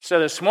So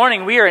this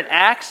morning we are in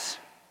Acts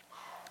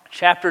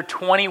chapter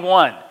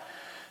 21,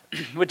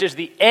 which is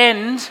the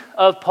end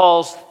of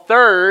Paul's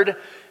third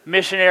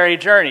missionary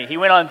journey. He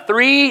went on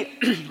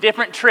 3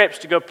 different trips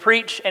to go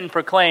preach and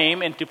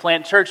proclaim and to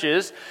plant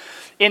churches.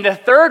 In the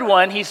third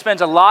one, he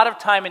spends a lot of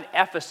time in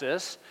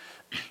Ephesus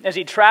as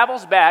he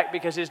travels back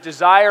because his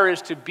desire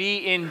is to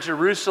be in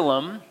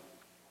Jerusalem.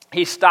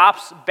 He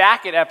stops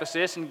back at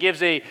Ephesus and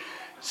gives a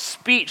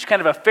speech,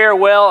 kind of a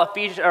farewell,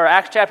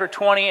 Acts chapter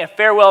 20, a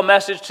farewell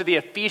message to the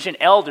Ephesian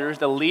elders,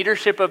 the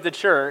leadership of the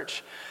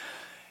church.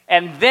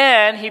 And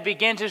then he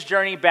begins his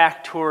journey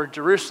back toward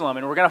Jerusalem.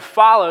 And we're going to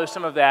follow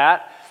some of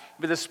that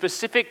with a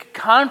specific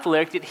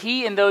conflict that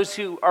he and those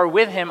who are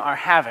with him are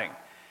having.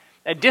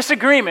 A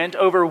disagreement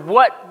over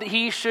what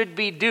he should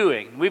be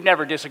doing. We've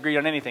never disagreed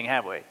on anything,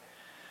 have we?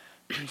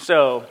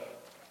 So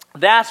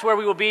that's where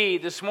we will be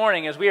this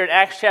morning as we are at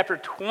Acts chapter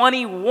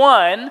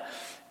 21,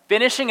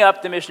 finishing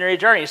up the missionary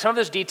journey. Some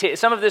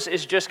of this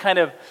is just kind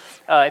of,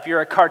 if you're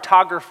a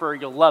cartographer,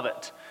 you'll love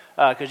it.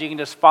 Because you can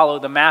just follow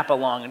the map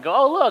along and go,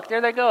 oh, look,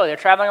 there they go. They're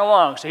traveling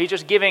along. So he's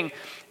just giving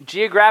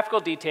geographical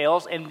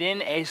details and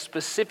then a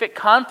specific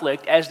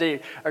conflict as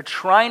they are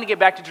trying to get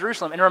back to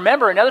Jerusalem. And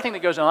remember, another thing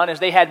that goes on is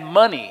they had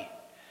money.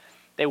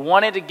 They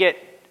wanted to get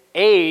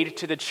aid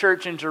to the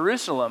church in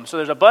Jerusalem. So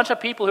there's a bunch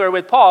of people who are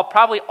with Paul,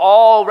 probably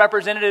all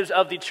representatives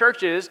of the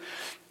churches,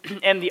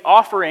 and the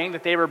offering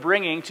that they were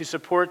bringing to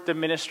support the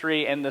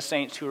ministry and the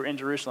saints who are in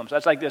Jerusalem. So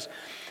that's like this.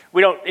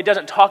 It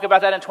doesn't talk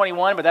about that in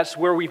 21, but that's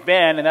where we've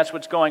been, and that's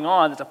what's going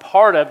on. That's a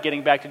part of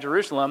getting back to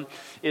Jerusalem,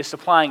 is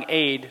supplying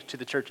aid to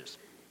the churches.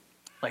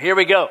 Well, here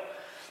we go.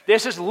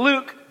 This is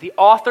Luke, the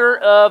author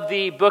of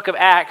the book of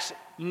Acts,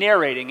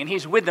 narrating, and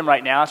he's with them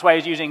right now. That's why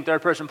he's using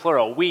third person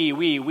plural,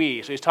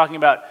 we. So he's talking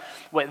about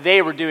what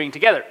they were doing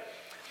together.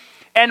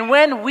 And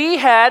when we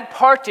had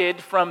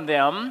parted from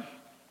them,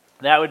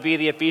 that would be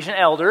the Ephesian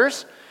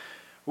elders,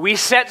 we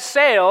set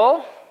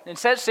sail.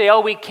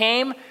 We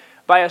came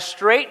by a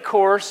straight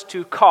course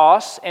to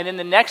Kos, and then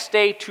the next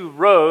day to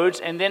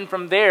Rhodes, and then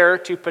from there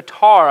to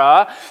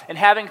Patara. And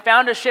having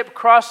found a ship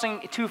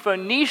crossing to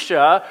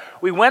Phoenicia,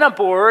 we went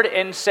aboard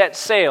and set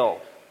sail.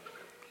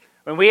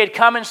 When we had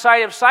come in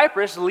sight of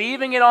Cyprus,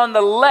 leaving it on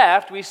the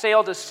left, we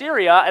sailed to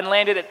Syria and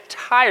landed at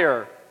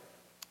Tyre.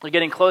 We're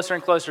getting closer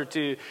and closer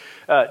to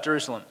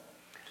Jerusalem.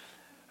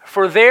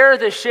 For there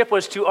the ship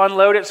was to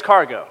unload its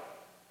cargo.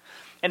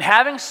 And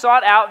having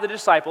sought out the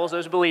disciples,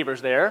 those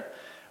believers there,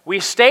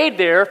 we stayed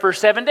there for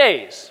 7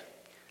 days.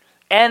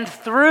 And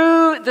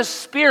through the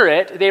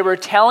Spirit, they were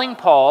telling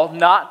Paul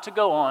not to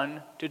go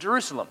on to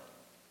Jerusalem.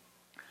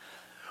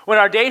 When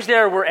our days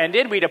there were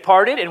ended, we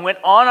departed and went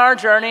on our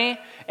journey,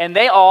 and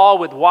they all,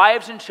 with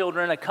wives and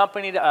children,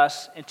 accompanied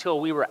us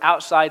until we were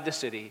outside the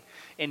city.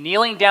 And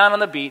kneeling down on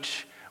the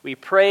beach, we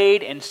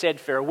prayed and said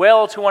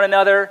farewell to one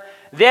another.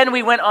 Then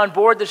we went on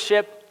board the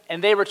ship,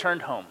 and they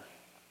returned home.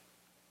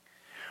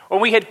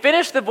 When we had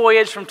finished the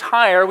voyage from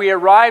Tyre, we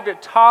arrived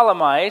at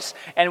Ptolemais,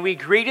 and we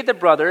greeted the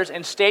brothers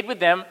and stayed with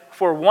them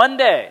for 1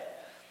 day.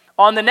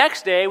 On the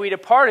next day, we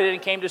departed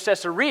and came to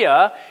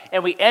Caesarea,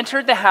 and we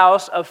entered the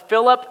house of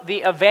Philip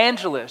the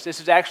evangelist.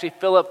 This is actually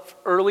Philip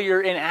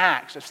earlier in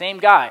Acts, the same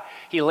guy.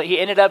 He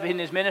ended up in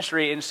his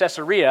ministry in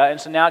Caesarea, and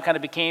so now it kind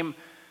of became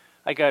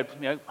like a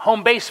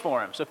home base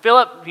for him. So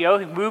Philip, he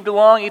moved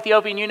along,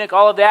 Ethiopian eunuch,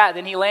 all of that.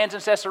 Then he lands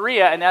in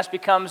Caesarea, and that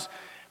becomes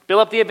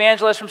Philip the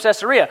evangelist from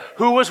Caesarea,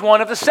 who was one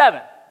of the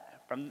 7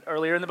 from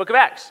earlier in the book of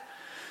Acts.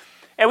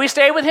 And we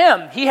stayed with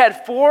him. He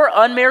had 4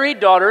 unmarried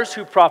daughters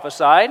who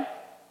prophesied.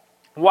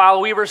 While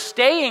we were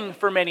staying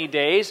for many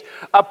days,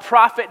 a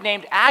prophet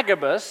named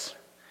Agabus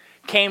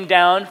came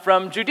down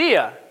from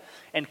Judea.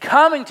 And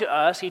coming to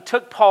us, he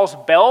took Paul's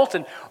belt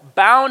and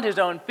bound his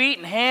own feet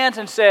and hands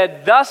and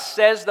said, "Thus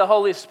says the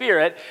Holy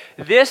Spirit,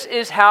 this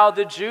is how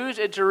the Jews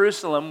at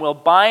Jerusalem will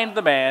bind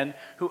the man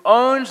who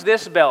owns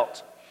this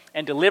belt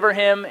and deliver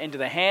him into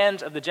the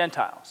hands of the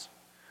Gentiles."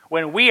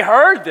 When we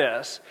heard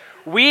this,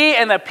 we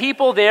and the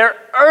people there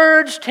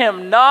urged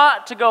him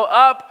not to go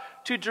up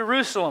to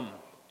Jerusalem.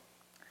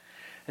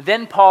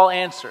 Then Paul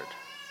answered,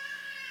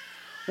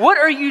 "What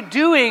are you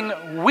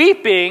doing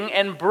weeping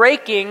and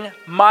breaking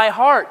my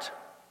heart?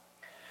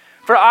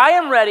 For I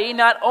am ready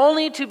not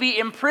only to be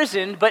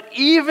imprisoned, but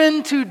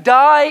even to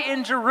die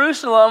in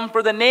Jerusalem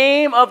for the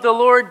name of the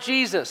Lord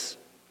Jesus."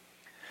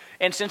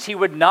 And since he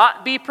would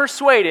not be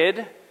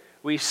persuaded,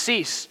 we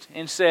ceased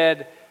and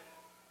said,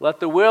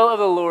 "Let the will of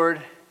the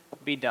Lord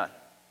be done."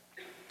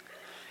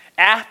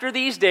 After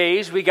these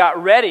days, we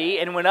got ready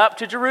and went up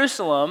to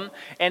Jerusalem,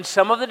 and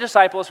some of the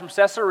disciples from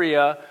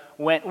Caesarea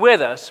went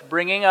with us,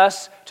 bringing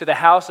us to the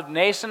house of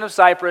Mnason of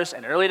Cyprus,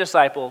 an early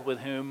disciple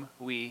with whom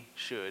we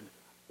should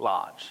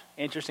lodge.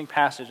 Interesting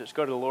passage. Let's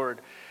go to the Lord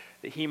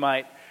that he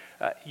might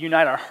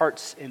unite our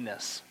hearts in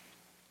this.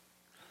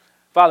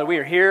 Father, we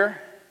are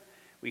here.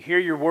 We hear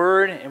your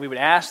word, and we would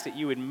ask that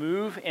you would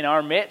move in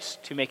our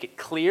midst to make it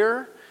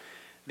clear,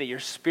 that your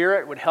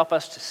Spirit would help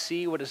us to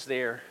see what is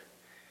there.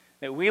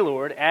 That we,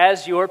 Lord,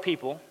 as your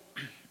people,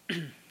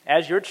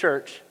 as your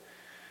church,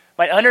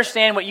 might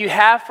understand what you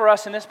have for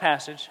us in this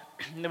passage,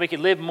 and that we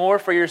could live more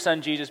for your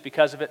Son Jesus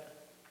because of it.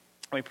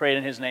 We pray it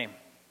in his name.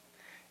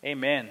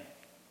 Amen.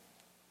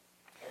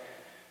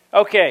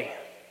 Okay.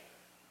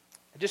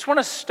 I just want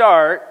to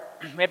start.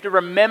 We have to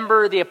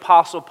remember the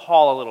Apostle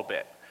Paul a little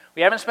bit.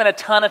 We haven't spent a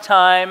ton of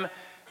time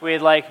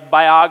with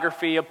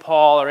biography of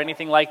Paul or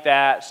anything like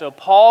that. So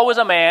Paul was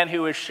a man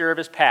who was sure of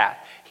his path.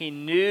 He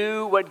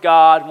knew what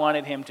God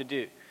wanted him to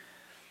do.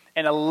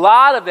 And a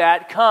lot of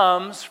that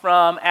comes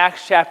from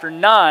Acts chapter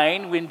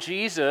 9 when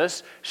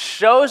Jesus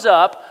shows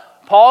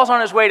up. Paul's on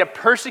his way to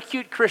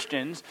persecute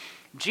Christians.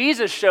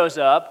 Jesus shows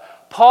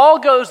up. Paul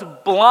goes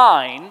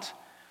blind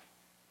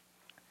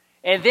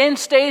and then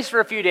stays for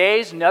a few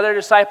days. Another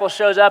disciple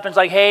shows up and is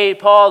like, hey,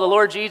 Paul, the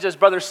Lord Jesus,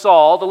 brother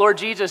Saul, the Lord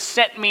Jesus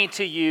sent me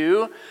to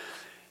you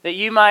that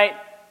you might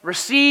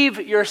receive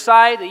your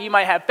sight, that you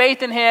might have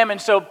faith in him.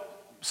 And so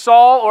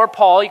Saul or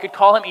Paul, you could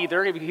call him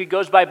either. He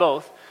goes by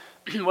both.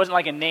 It wasn't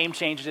like a name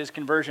change at his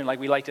conversion like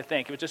we like to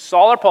think. It was just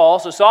Saul or Paul.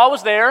 So Saul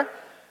was there,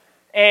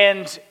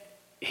 and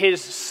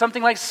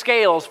something like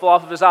scales fall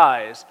off of his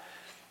eyes.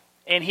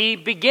 And he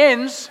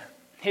begins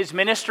his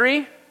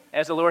ministry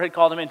as the Lord had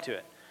called him into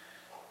it.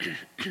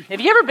 Have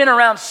you ever been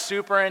around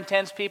super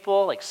intense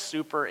people? Like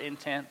super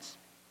intense?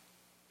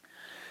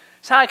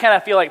 That's how I kind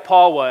of feel like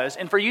Paul was.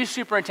 And for you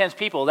super intense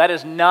people, that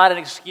is not an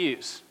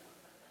excuse.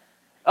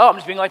 Oh, I'm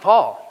just being like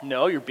Paul.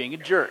 No, you're being a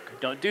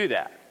jerk. Don't do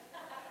that.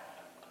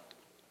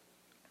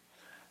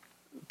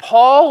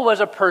 Paul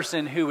was a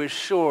person who was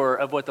sure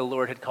of what the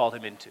Lord had called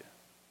him into.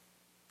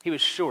 He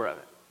was sure of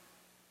it.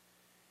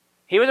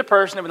 He was a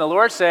person that when the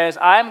Lord says,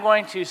 I'm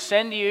going to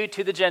send you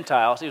to the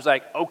Gentiles, he was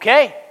like,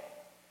 okay,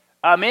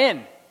 I'm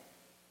in.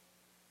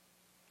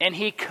 And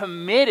he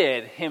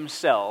committed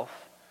himself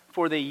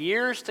for the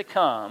years to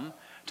come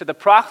to the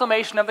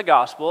proclamation of the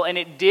gospel, and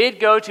it did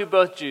go to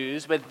both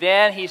Jews, but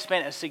then he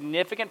spent a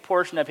significant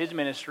portion of his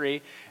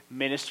ministry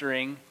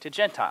ministering to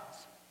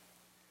Gentiles,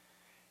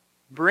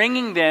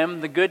 bringing them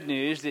the good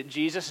news that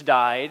Jesus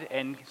died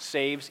and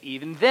saves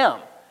even them.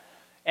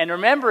 And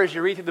remember, as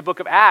you read through the book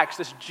of Acts,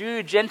 this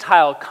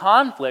Jew-Gentile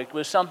conflict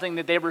was something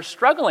that they were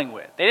struggling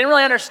with. They didn't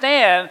really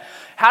understand,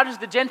 how does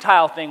the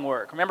Gentile thing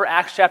work? Remember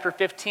Acts chapter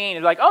 15,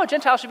 it's like, oh,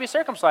 Gentiles should be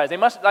circumcised. They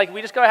must,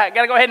 we just got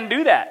to go ahead and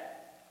do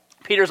that.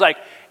 Peter's like,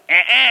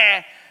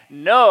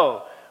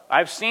 no,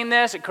 I've seen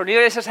this at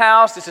Cornelius'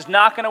 house. This is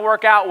not going to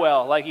work out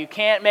well. You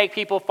can't make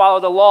people follow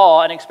the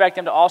law and expect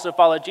them to also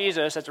follow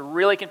Jesus. That's a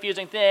really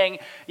confusing thing,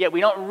 yet we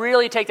don't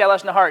really take that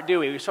lesson to heart, do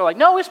we? We're sort of like,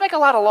 no, we just make a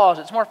lot of laws.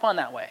 It's more fun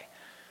that way.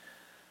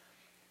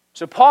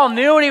 So Paul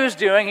knew what he was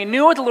doing. He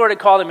knew what the Lord had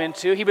called him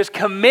into. He was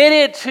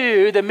committed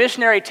to the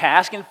missionary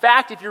task. In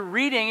fact, if you're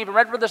read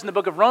this in the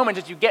book of Romans,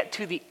 as you get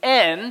to the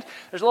end,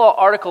 there's a little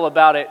article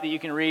about it that you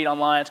can read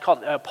online. It's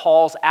called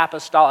Paul's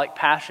Apostolic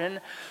Passion.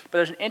 But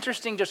there's an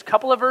interesting just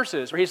couple of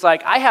verses where he's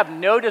like, I have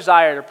no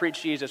desire to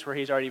preach Jesus where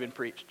he's already been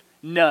preached.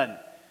 None.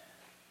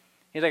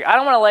 He's like, I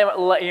don't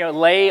want to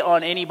lay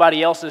on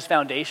anybody else's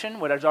foundation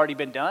what has already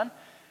been done.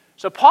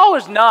 So Paul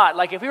was not,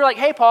 if we were like,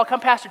 hey, Paul, come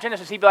pastor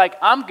Genesis, he'd be like,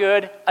 I'm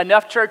good,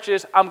 enough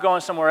churches, I'm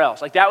going somewhere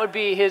else. That would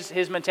be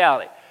his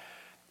mentality.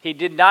 He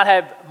did not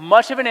have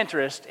much of an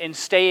interest in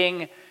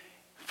staying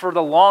for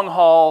the long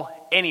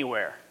haul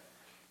anywhere.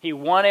 He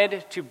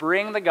wanted to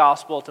bring the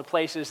gospel to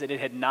places that it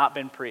had not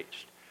been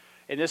preached.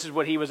 And this is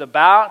what he was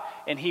about,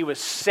 and he was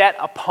set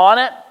upon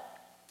it.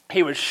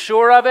 He was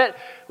sure of it.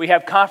 We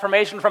have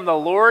confirmation from the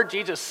Lord,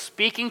 Jesus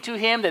speaking to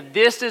him that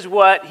this is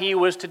what he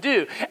was to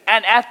do.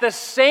 And at the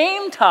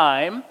same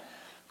time,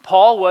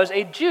 Paul was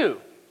a Jew.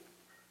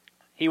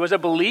 He was a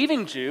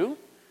believing Jew,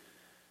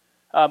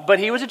 but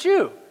he was a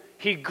Jew.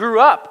 He grew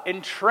up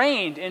and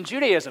trained in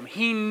Judaism.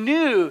 He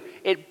knew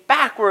it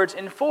backwards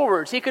and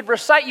forwards. He could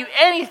recite you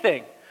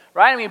anything,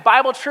 right?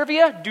 Bible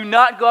trivia, do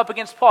not go up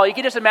against Paul. You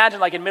can just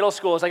imagine in middle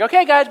school, it's like,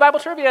 okay, guys, Bible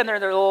trivia, and their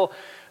little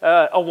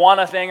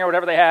Awana thing or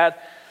whatever they had.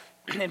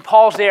 And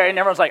Paul's there, and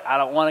everyone's like, I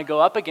don't want to go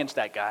up against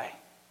that guy.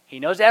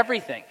 He knows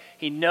everything.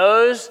 He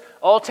knows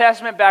Old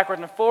Testament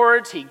backwards and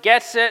forwards. He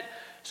gets it.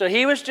 So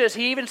he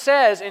even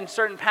says in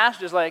certain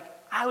passages,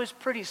 I was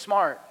pretty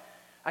smart.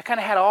 I kind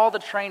of had all the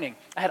training.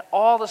 I had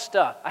all the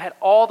stuff. I had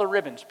all the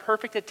ribbons,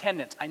 perfect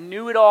attendance. I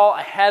knew it all.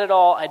 I had it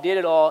all. I did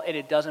it all, and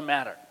it doesn't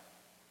matter.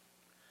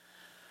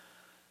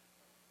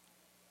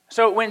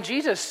 So when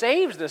Jesus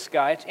saves this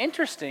guy, it's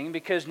interesting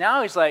because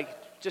now he's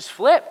just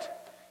flipped.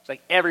 It's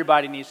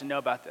everybody needs to know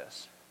about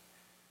this.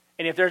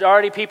 And if there's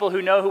already people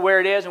who know where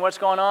it is and what's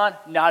going on,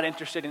 not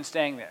interested in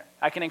staying there.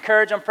 I can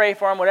encourage them, pray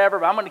for them, whatever,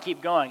 but I'm going to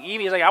keep going.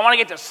 Even he's like, I want to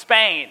get to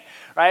Spain,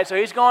 right? So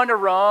he's going to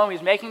Rome.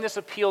 He's making this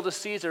appeal to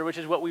Caesar, which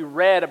is what we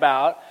read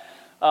about.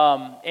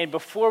 And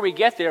before we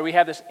get there, we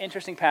have this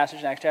interesting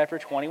passage in Acts chapter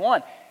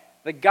 21.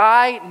 The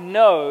guy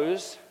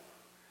knows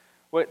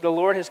what the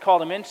Lord has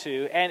called him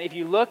into. And if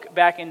you look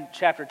back in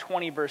chapter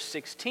 20, verse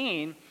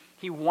 16,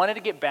 he wanted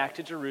to get back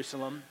to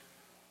Jerusalem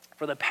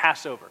for the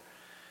Passover.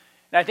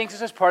 And I think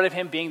this is part of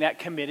him being that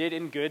committed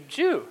and good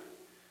Jew.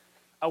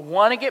 I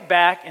want to get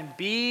back and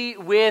be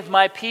with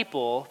my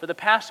people for the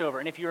Passover.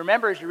 And if you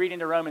remember, as you read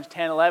into Romans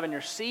 10:11,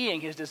 you're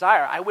seeing his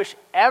desire. I wish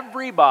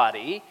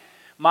everybody,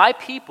 my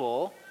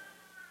people,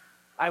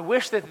 I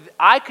wish that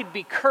I could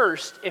be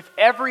cursed if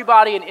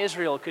everybody in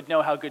Israel could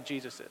know how good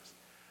Jesus is.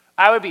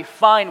 I would be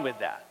fine with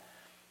that.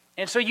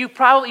 And so you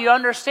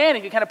understand,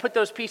 if you kind of put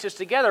those pieces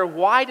together,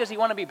 why does he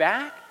want to be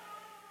back?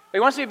 He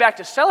wants to be back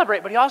to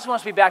celebrate, but he also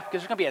wants to be back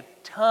because there's going to be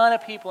a ton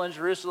of people in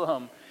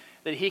Jerusalem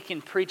that he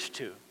can preach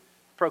to,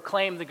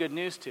 proclaim the good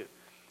news to.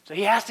 So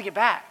he has to get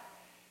back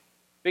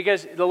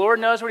because the Lord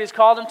knows what he's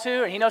called him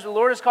to, and he knows what the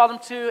Lord has called him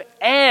to,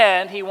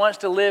 and he wants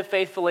to live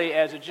faithfully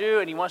as a Jew,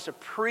 and he wants to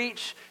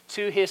preach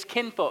to his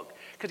kinfolk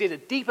because he has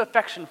a deep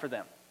affection for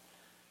them.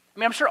 I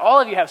mean, I'm sure all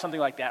of you have something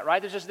like that,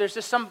 right? There's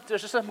just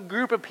some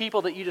group of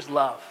people that you just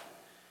love.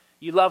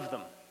 You love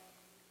them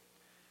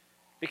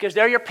because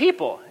they're your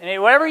people.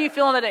 And whatever you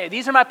feel in the day,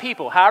 these are my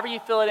people, however you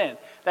fill it in.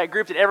 That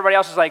group that everybody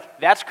else is like,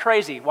 that's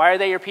crazy. Why are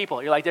they your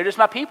people? You're like, they're just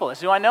my people.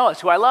 It's who I know.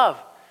 It's who I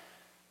love.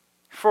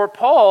 For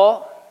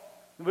Paul,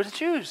 it was the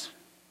Jews,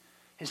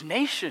 his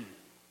nation,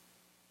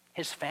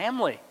 his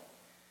family.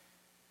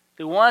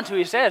 The ones who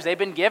he says, they've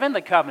been given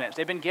the covenants.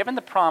 They've been given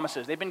the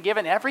promises. They've been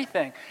given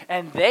everything.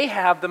 And they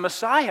have the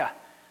Messiah.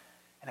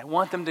 And I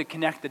want them to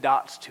connect the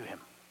dots to him.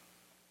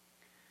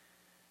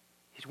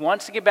 He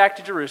wants to get back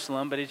to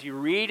Jerusalem, but as you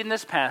read in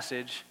this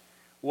passage,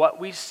 what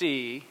we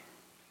see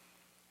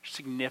are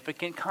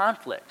significant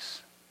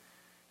conflicts.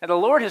 Now, the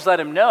Lord has let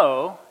him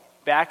know,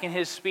 back in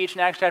his speech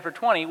in Acts chapter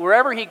 20,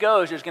 wherever he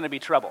goes, there's going to be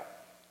trouble.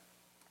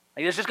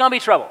 Like, there's just going to be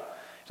trouble.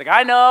 It's like,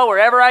 I know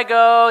wherever I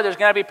go, there's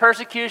going to be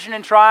persecution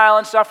and trial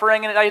and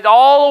suffering, and it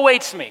all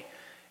awaits me.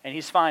 And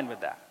he's fine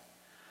with that.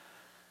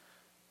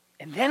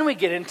 And then we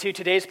get into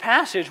today's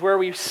passage where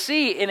we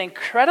see an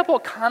incredible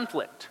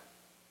conflict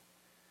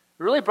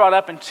really brought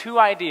up in two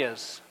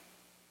ideas.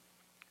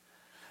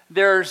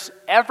 There's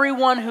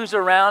everyone who's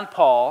around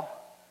Paul,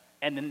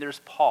 and then there's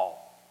Paul.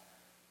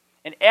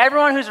 And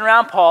everyone who's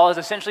around Paul is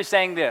essentially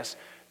saying this: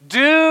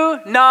 do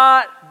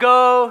not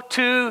go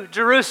to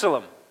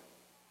Jerusalem.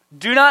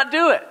 Do not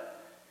do it.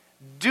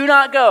 Do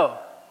not go.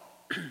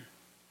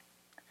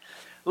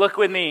 Look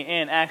with me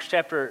in Acts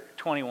chapter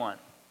 21.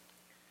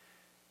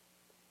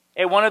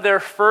 At one of their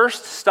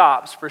first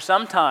stops for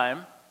some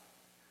time,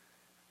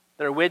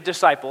 they're with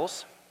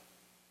disciples.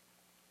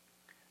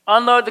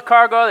 Unload the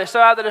cargo, they saw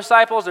out the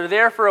disciples, they're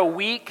there for a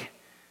week.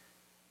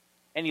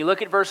 And you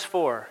look at verse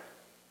 4.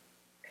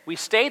 We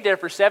stayed there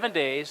for 7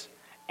 days,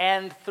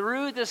 and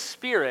through the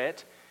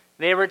Spirit,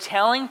 they were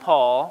telling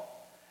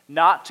Paul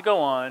not to go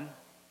on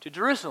to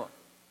Jerusalem.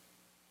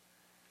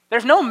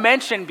 There's no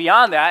mention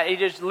beyond that.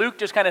 Luke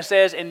just kind of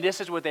says, and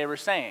this is what they were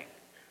saying.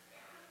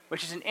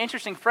 Which is an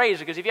interesting phrase,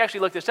 because if you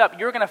actually look this up,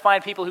 you're going to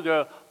find people who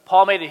go,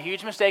 Paul made a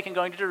huge mistake in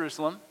going to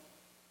Jerusalem.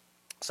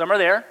 Some are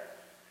there,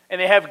 and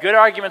they have good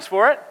arguments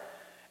for it.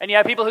 And you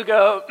have people who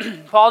go,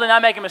 Paul did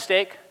not make a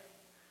mistake,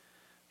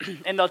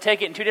 and they'll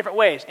take it in two different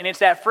ways. And it's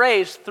that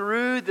phrase,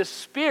 through the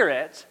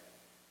Spirit,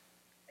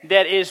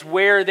 that is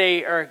where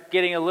they are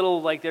getting a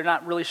little like they're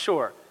not really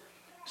sure.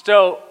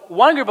 So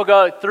one group will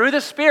go, through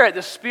the Spirit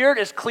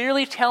is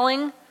clearly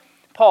telling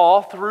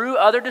Paul, through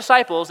other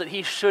disciples, that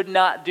he should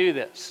not do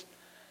this.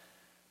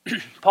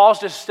 Paul's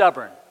just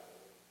stubborn.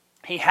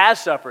 He has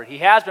suffered. He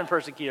has been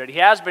persecuted. He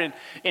has been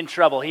in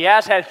trouble. He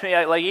has had,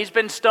 he's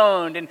been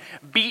stoned and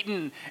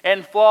beaten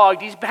and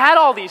flogged. He's had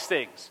all these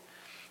things.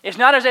 It's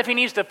not as if he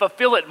needs to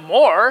fulfill it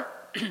more.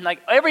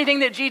 Like everything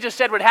that Jesus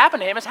said would happen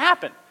to him has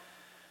happened.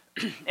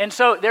 And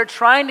so they're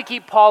trying to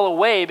keep Paul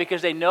away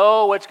because they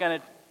know what's going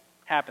to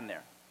happen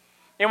there.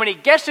 And when he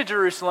gets to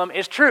Jerusalem,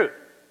 it's true.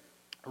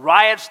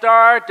 Riots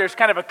start. There's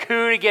kind of a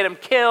coup to get him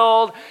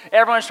killed.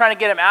 Everyone's trying to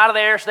get him out of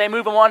there, so they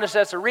move him on to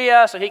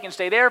Caesarea so he can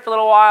stay there for a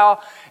little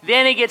while.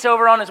 Then he gets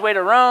over on his way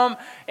to Rome.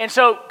 And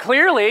so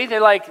clearly,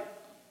 they're like,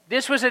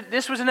 this was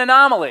an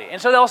anomaly.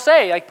 And so they'll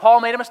say, like,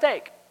 Paul made a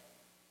mistake.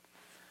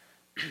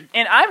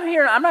 And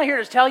I'm not here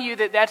to tell you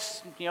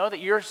that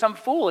you're some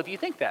fool if you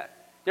think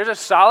that. There's a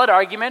solid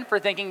argument for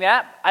thinking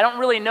that. I don't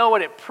really know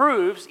what it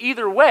proves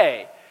either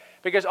way,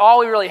 because all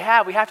we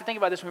have to think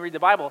about this when we read the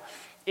Bible,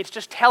 it's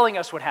just telling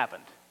us what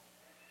happened.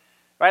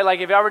 Right?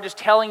 Like if I were just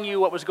telling you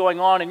what was going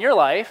on in your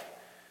life,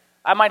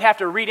 I might have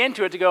to read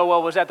into it to go,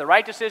 well, was that the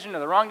right decision or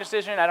the wrong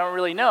decision? I don't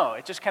really know.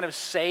 It's just kind of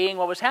saying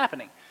what was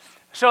happening.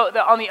 So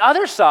on the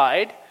other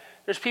side,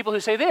 there's people who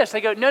say this.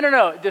 They go,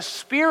 no. The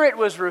Spirit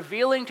was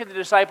revealing to the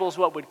disciples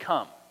what would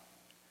come.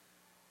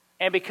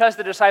 And because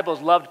the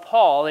disciples loved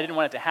Paul, they didn't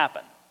want it to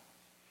happen.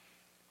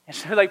 And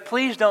so they're like,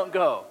 please don't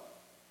go.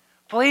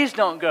 Please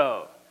don't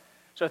go.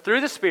 So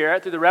through the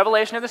Spirit, through the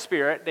revelation of the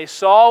Spirit, they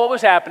saw what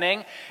was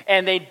happening,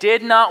 and they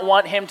did not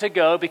want him to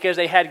go because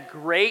they had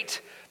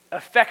great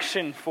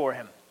affection for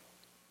him.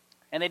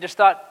 And they just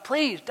thought,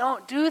 please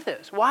don't do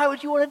this. Why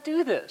would you want to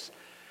do this?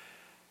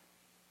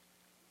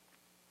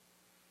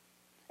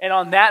 And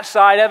on that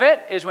side of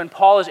it is when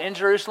Paul is in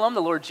Jerusalem,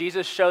 the Lord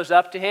Jesus shows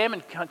up to him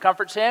and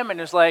comforts him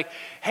and is like,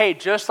 hey,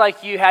 just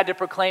like you had to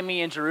proclaim me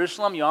in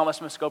Jerusalem, you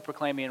almost must go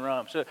proclaim me in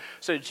Rome.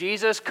 So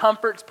Jesus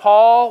comforts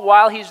Paul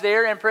while he's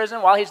there in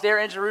prison, while he's there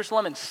in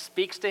Jerusalem, and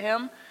speaks to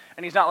him.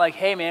 And he's not like,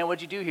 hey man,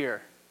 what'd you do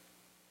here?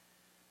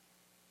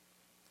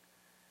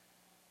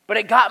 But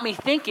it got me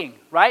thinking,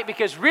 right?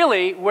 Because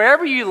really,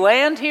 wherever you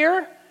land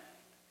here,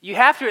 you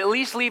have to at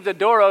least leave the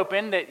door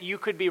open that you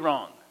could be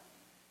wrong.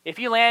 If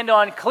you land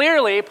on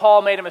clearly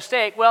Paul made a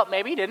mistake, well,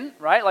 maybe he didn't,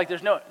 right? Like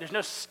there's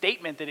no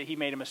statement that he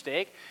made a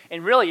mistake.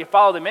 And really, you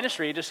follow the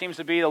ministry, it just seems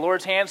to be the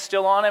Lord's hand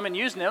still on him and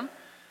using him.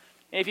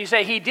 And if you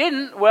say he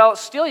didn't, well,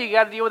 still you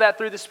got to deal with that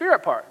through the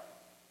Spirit part.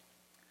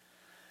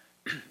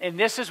 And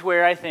this is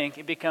where I think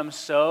it becomes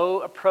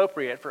so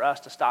appropriate for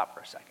us to stop for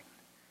a second.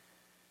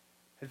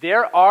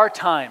 There are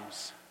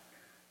times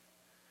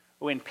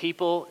when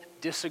people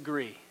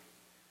disagree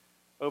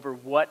over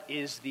what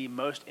is the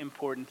most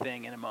important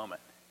thing in a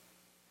moment.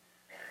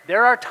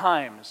 There are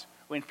times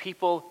when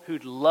people who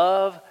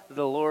love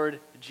the Lord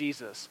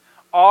Jesus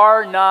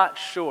are not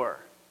sure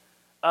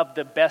of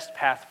the best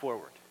path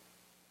forward.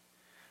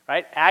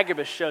 Right?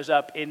 Agabus shows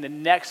up in the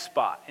next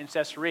spot in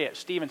Caesarea at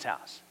Stephen's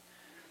house.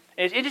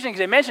 And it's interesting because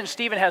they mentioned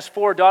Stephen has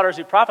 4 daughters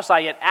who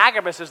prophesy, yet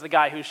Agabus is the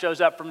guy who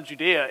shows up from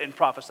Judea and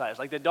prophesies.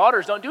 Like the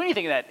daughters don't do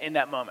anything in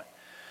that moment.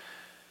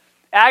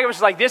 Agabus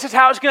is like, this is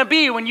how it's going to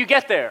be when you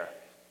get there.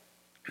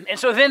 And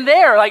so then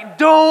they're like,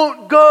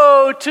 don't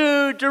go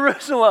to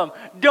Jerusalem.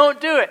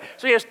 Don't do it.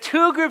 So he has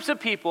 2 groups of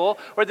people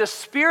where the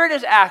Spirit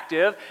is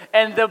active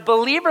and the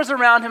believers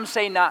around him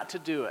say not to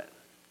do it.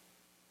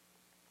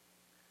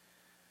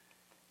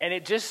 And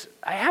it just,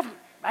 I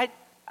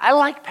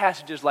like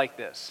passages like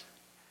this.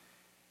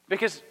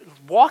 Because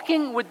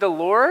walking with the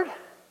Lord,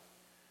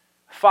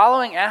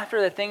 following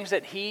after the things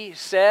that he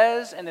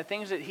says and the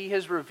things that he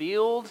has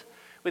revealed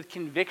with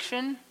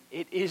conviction,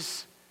 it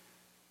is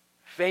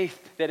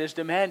faith that is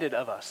demanded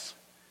of us.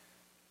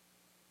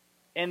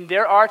 And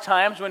there are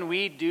times when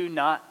we do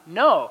not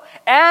know.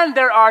 And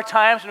there are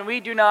times when we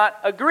do not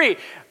agree.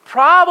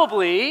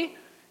 Probably,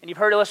 and you've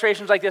heard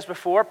illustrations like this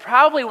before,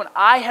 probably when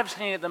I have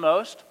seen it the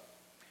most,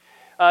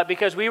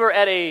 because we were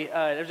at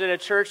a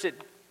church that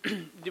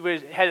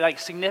had like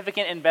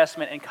significant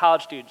investment in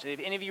college students. If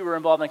any of you were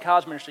involved in the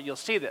college ministry, you'll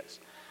see this.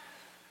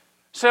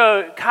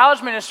 So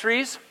college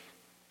ministries,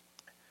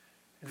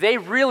 they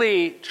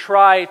really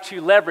try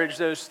to leverage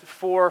those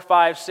 4,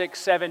 5, 6,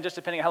 7, just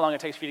depending on how long it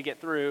takes for you to get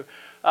through,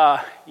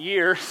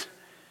 years.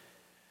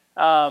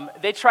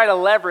 They try to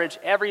leverage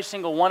every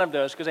single one of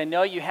those because they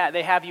know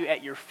they have you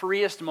at your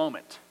freest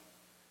moment.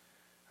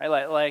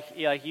 Right? Like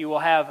you will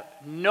have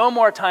no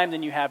more time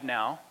than you have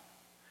now,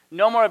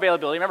 no more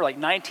availability. Remember, like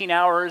 19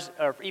 hours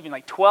or even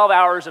like 12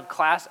 hours of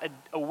class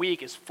a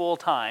week is full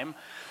time.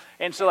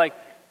 And so like,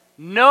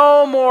 you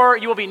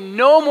will be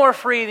no more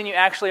free than you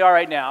actually are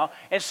right now.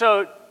 And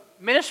so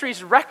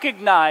ministries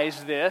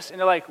recognize this, and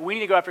they're like, we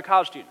need to go after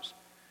college students.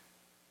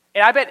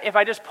 And I bet if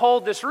I just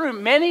polled this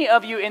room, many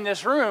of you in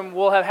this room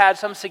will have had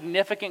some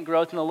significant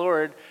growth in the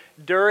Lord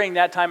during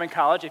that time in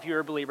college if you were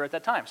a believer at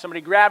that time. Somebody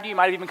grabbed you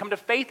might have even come to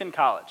faith in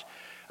college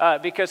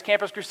because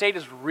Campus Crusade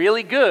is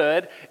really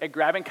good at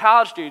grabbing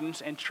college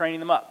students and training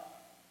them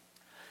up.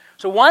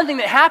 So one thing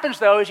that happens,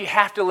 though, is you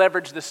have to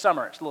leverage the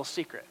summer. It's a little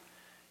secret.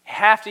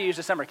 Have to use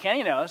the summer.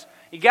 Kenny knows.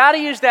 You got to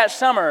use that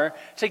summer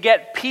to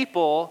get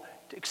people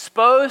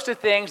exposed to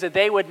things that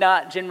they would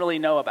not generally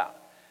know about.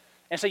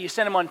 And so you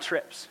send them on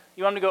trips.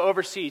 You want them to go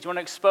overseas. You want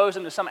to expose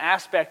them to some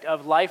aspect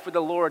of life with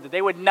the Lord that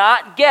they would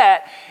not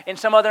get in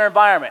some other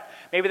environment.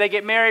 Maybe they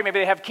get married, maybe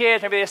they have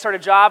kids, maybe they start a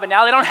job, and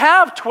now they don't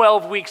have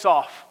 12 weeks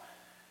off.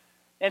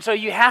 And so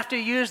you have to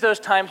use those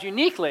times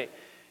uniquely.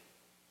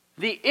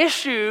 The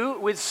issue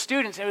with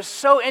students, it was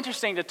so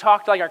interesting to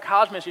talk to like our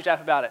college ministry staff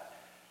about it.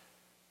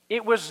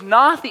 It was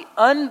not the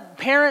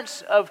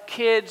parents of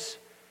kids,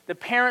 the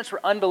parents were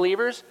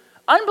unbelievers.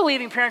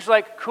 Unbelieving parents were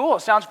like, cool,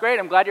 sounds great,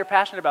 I'm glad you're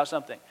passionate about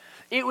something.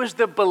 It was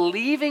the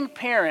believing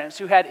parents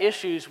who had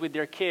issues with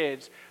their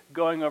kids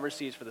going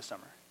overseas for the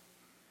summer.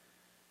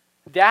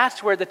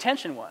 That's where the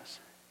tension was.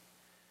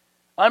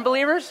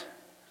 Unbelievers,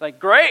 like,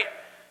 great,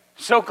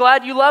 so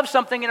glad you love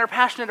something and are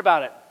passionate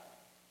about it.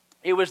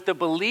 It was the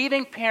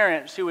believing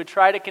parents who would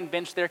try to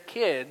convince their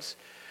kids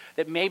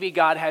that maybe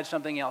God had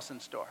something else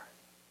in store.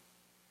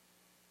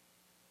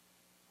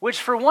 Which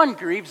for one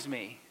grieves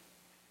me,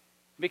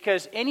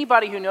 because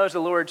anybody who knows the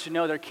Lord should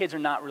know their kids are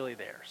not really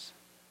theirs.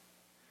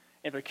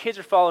 If their kids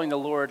are following the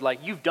Lord, like,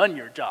 you've done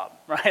your job,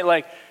 right?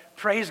 Like,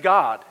 praise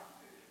God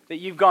that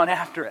you've gone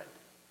after it.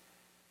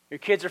 Your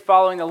kids are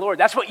following the Lord.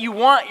 That's what you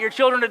want your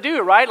children to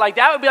do, right? Like,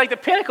 that would be like the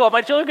pinnacle. If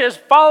my children could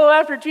just follow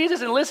after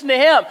Jesus and listen to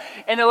him.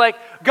 And they're like,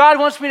 God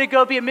wants me to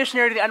go be a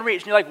missionary to the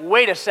unreached. And you're like,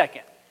 wait a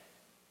second.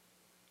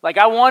 Like,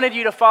 I wanted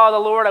you to follow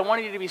the Lord. I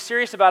wanted you to be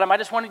serious about him. I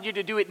just wanted you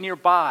to do it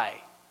nearby.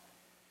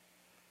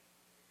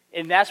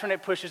 And that's when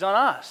it pushes on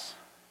us.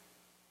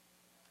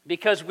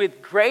 Because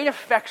with great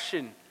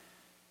affection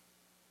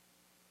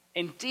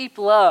and deep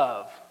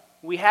love,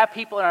 we have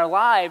people in our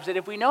lives that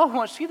if we know we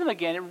won't see them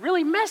again, it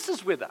really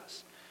messes with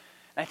us.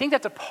 And I think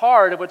that's a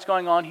part of what's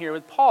going on here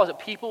with Paul, is that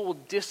people will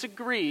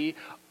disagree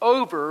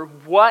over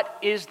what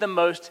is the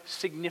most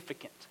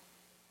significant.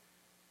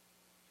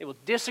 They will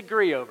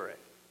disagree over it.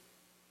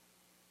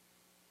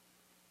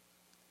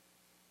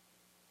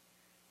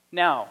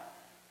 Now,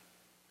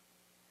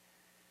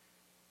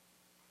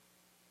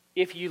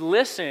 if you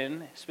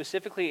listen,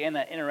 specifically in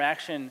that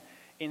interaction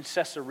in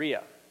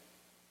Caesarea,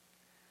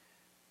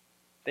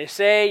 they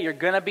say you're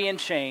going to be in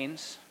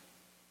chains,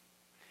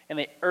 and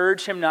they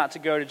urge him not to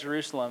go to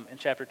Jerusalem in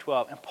chapter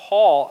 12. And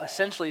Paul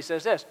essentially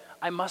says this: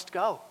 I must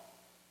go.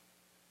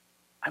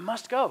 I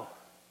must go.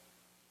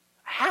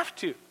 I have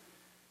to.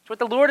 It's what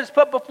the Lord has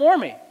put before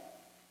me.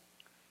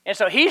 And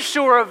so he's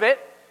sure of it,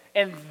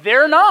 and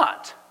they're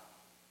not.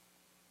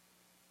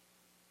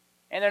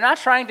 And they're not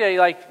trying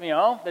to,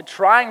 they're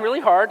trying really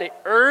hard. They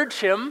urge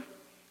him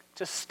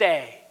to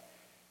stay,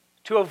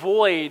 to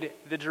avoid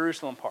the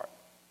Jerusalem part.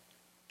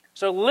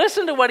 So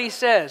listen to what he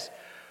says.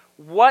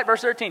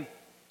 Verse 13.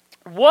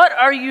 What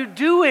are you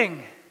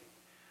doing?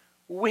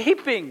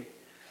 Weeping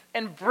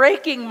and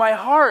breaking my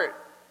heart.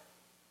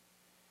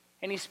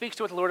 And he speaks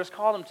to what the Lord has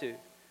called him to.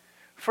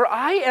 For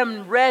I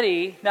am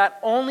ready not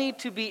only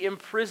to be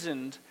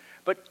imprisoned,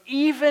 but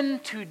even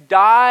to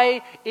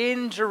die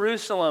in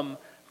Jerusalem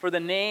for the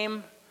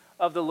name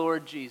of the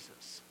Lord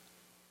Jesus.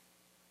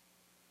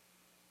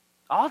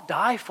 I'll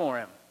die for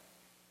him.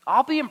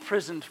 I'll be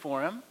imprisoned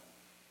for him.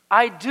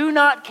 I do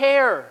not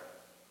care.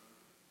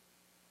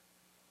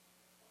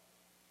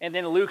 And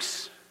then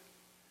Luke's,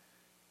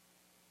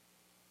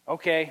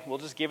 okay, we'll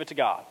just give it to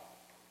God.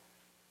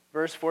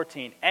 Verse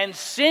 14, and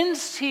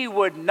since he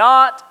would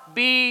not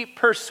be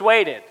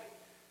persuaded,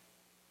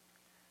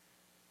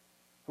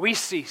 we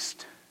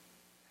ceased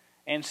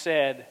and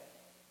said,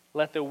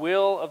 let the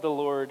will of the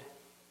Lord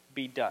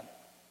be done.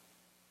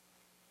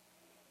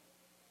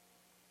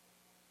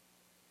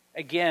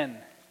 Again,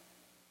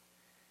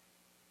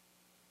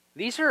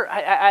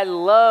 I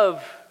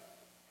love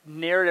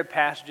narrative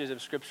passages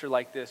of Scripture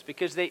like this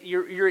because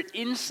you're an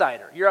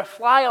insider. You're a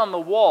fly on the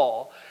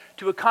wall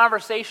to a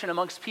conversation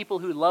amongst people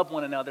who love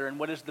one another and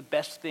what is the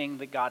best thing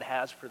that God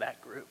has for that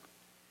group.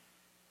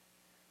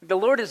 The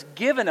Lord has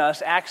given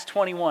us Acts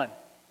 21.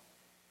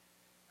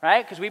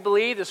 Right? Because we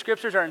believe the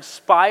Scriptures are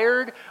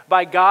inspired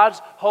by God's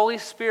Holy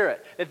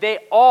Spirit.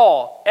 That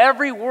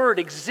every word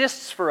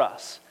exists for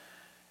us.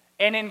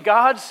 And in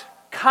God's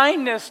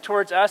kindness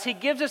towards us, He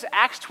gives us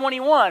Acts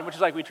 21, which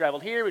is like we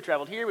traveled here, we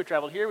traveled here, we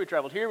traveled here, we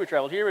traveled here, we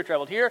traveled here, we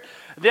traveled here.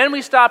 Then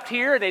we stopped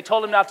here, and they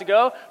told him not to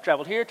go.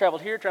 Traveled here,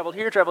 traveled here, traveled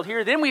here, traveled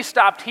here. Then we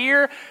stopped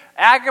here.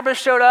 Agabus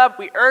showed up.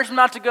 We urged him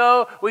not to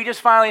go. We just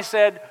finally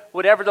said,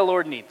 whatever the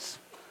Lord needs.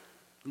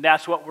 And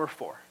that's what we're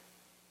for.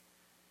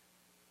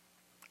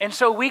 And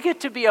so we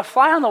get to be a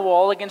fly on the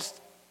wall against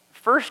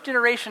first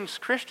generation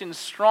Christians'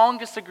 strong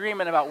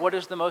disagreement about what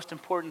is the most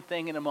important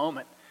thing in a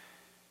moment.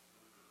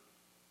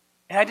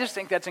 And I just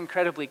think that's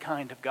incredibly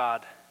kind of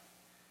God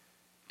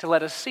to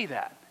let us see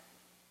that.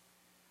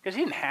 Because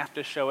He didn't have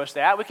to show us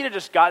that. We could have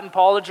just gotten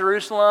Paul to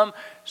Jerusalem,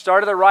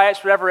 started the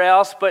riots, whatever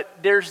else, but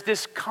there's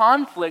this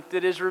conflict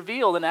that is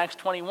revealed in Acts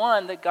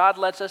 21 that God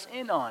lets us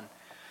in on.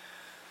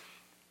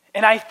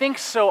 And I think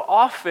so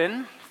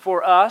often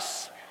for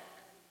us,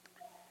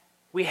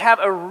 we have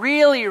a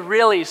really,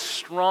 really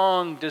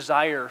strong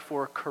desire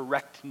for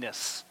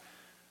correctness.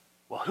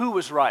 Well, who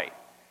was right?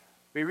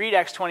 We read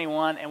Acts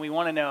 21 and we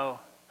want to know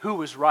who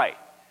was right,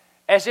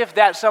 as if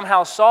that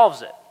somehow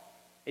solves it.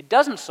 It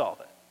doesn't solve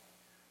it,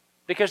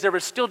 because there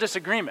was still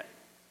disagreement.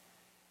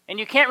 And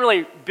you can't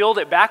really build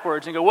it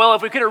backwards and go, well,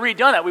 if we could have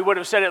redone that, we would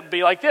have said it would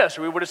be like this,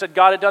 or we would have said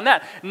God had done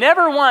that.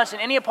 Never once in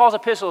any of Paul's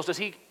epistles does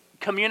he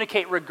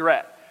communicate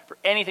regret for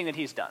anything that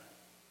he's done.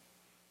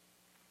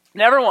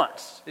 Never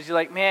once is he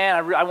like,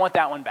 man, I want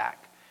that one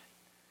back.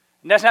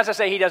 And that's not to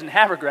say he doesn't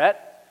have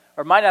regret,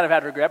 or might not have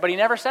had regret, but he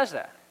never says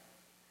that.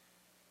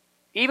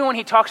 Even when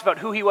he talks about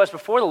who he was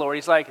before the Lord,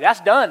 he's like,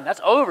 that's done, that's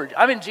over.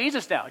 I'm in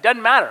Jesus now. It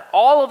doesn't matter.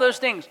 All of those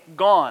things,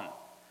 gone.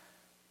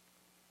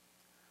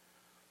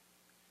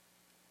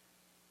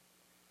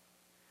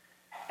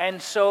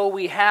 And so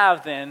we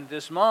have then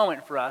this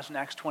moment for us in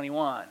Acts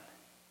 21,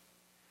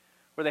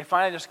 where they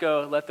finally just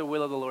go, let the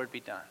will of the Lord be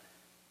done.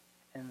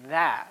 And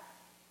that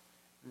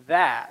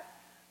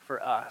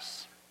for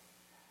us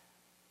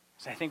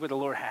is, I think, what the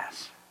Lord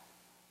has.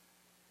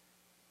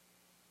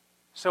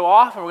 So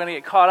often we're going to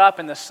get caught up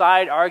in the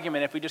side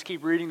argument if we just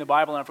keep reading the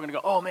Bible, and if we're going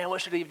to go, oh man,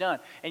 what should he have done?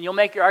 And you'll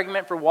make your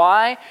argument for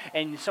why,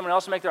 and someone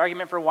else will make their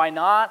argument for why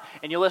not,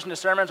 and you'll listen to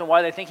sermons on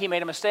why they think he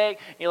made a mistake,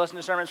 and you'll listen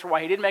to sermons for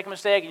why he didn't make a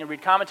mistake, and you'll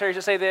read commentaries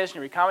that say this, and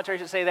you'll read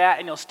commentaries that say that,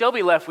 and you'll still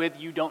be left with,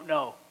 you don't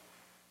know.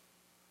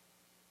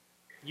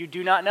 You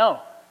do not know.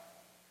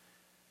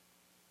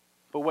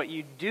 But what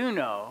you do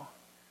know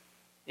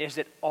is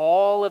that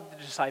all of the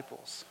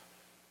disciples,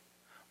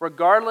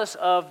 regardless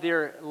of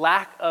their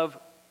lack of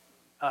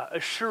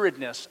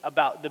assuredness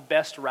about the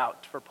best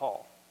route for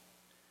Paul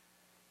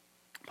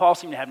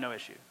seemed to have no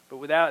issue. But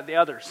without the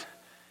others,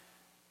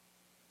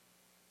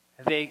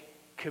 they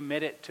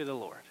commit it to the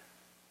Lord.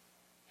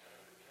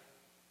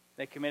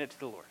 They commit it to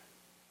the Lord.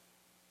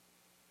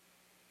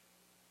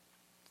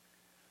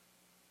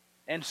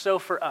 And so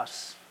for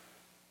us,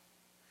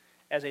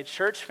 as a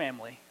church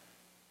family,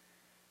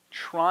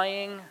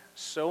 trying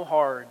so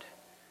hard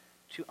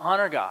to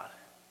honor God,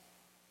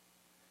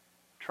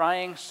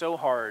 trying so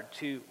hard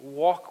to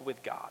walk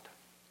with God,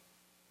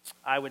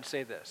 I would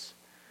say this: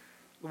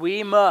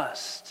 we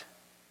must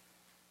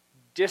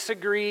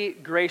disagree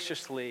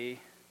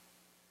graciously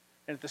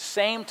and at the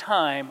same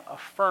time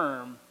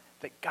affirm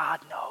that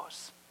God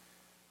knows.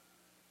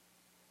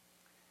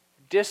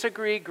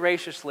 Disagree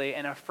graciously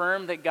and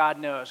affirm that God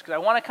knows. Because I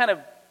want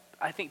to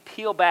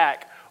peel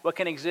back what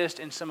can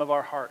exist in some of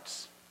our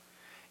hearts.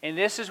 And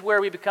this is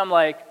where we become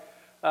like,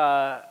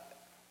 our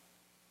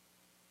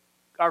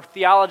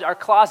theology, our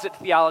closet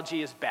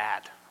theology is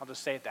bad. I'll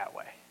just say it that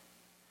way.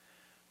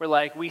 We're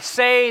like, we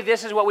say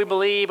this is what we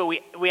believe, but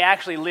we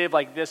actually live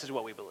like this is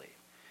what we believe.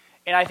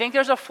 And I think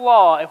there's a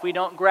flaw if we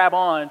don't grab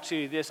on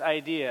to this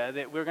idea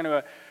that we're going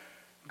to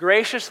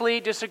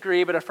graciously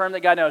disagree but affirm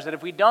that God knows. That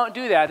if we don't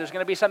do that, there's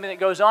going to be something that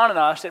goes on in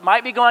us that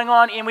might be going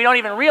on and we don't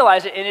even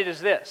realize it, and it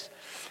is this.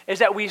 Is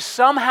that we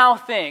somehow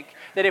think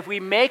that if we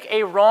make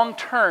a wrong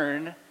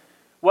turn,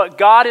 what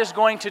God is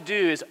going to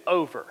do is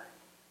over.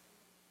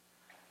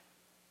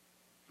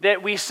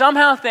 That we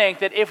somehow think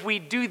that if we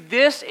do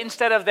this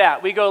instead of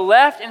that, we go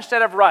left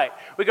instead of right,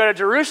 we go to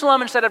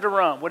Jerusalem instead of to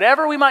Rome,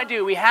 whatever we might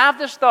do, we have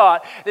this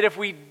thought that if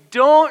we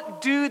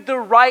don't do the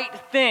right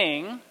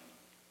thing,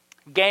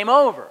 game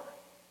over.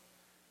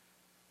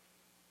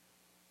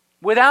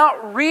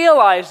 Without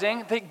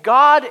realizing that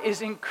God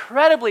is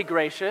incredibly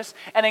gracious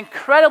and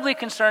incredibly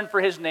concerned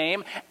for his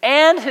name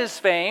and his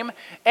fame,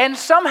 and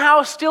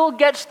somehow still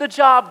gets the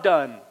job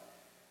done.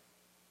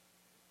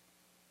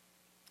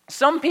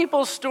 Some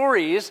people's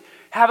stories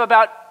have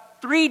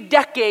about 3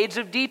 decades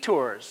of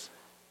detours.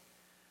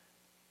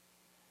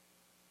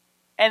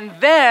 And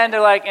then they're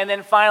like, and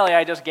then finally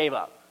I just gave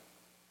up.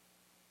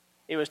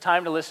 It was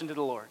time to listen to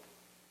the Lord.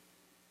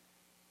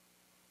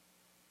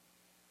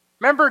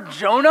 Remember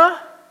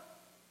Jonah?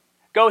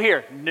 Go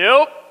here.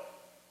 Nope.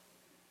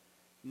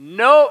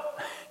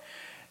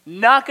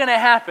 Not going to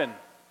happen.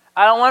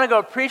 I don't want to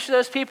go preach to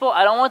those people.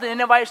 I don't want the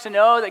Ninevites to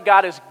know that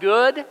God is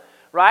good,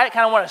 right? I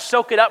kind of want to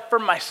soak it up for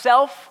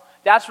myself.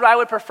 That's what I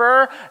would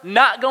prefer.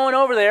 Not going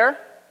over there.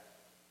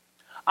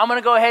 I'm going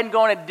to go ahead and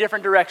go in a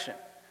different direction.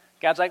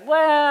 God's like,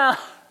 well,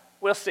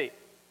 we'll see.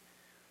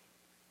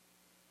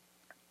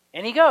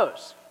 And he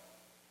goes.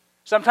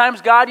 Sometimes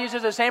God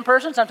uses the same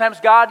person. Sometimes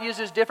God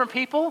uses different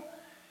people.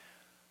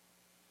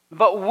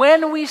 But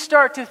when we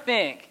start to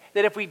think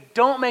that if we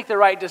don't make the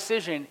right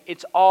decision,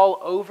 it's all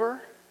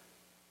over,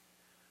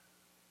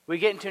 we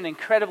get into an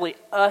incredibly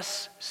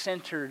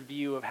us-centered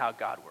view of how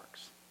God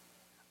works.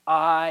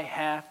 I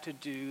have to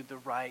do the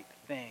right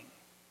thing.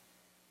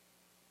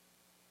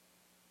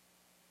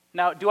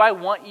 Now, do I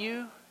want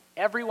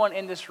everyone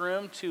in this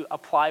room, to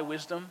apply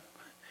wisdom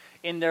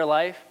in their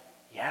life?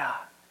 Yeah.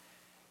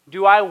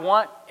 Do I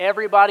want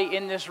everybody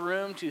in this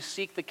room to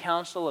seek the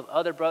counsel of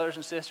other brothers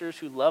and sisters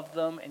who love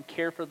them and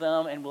care for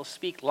them and will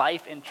speak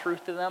life and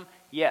truth to them?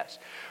 Yes.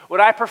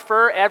 Would I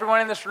prefer everyone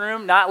in this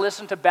room not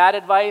listen to bad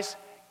advice?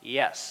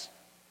 Yes.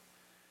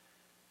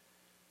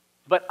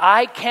 But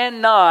I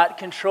cannot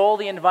control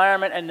the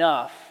environment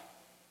enough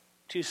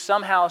to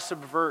somehow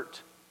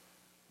subvert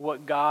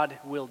what God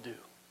will do.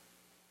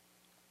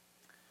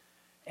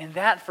 And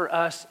that for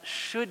us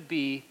should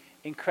be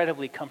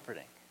incredibly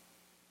comforting.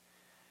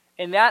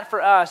 And that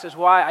for us is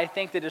why I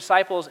think the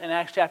disciples in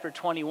Acts chapter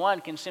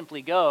 21 can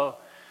simply go,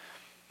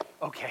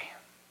 okay,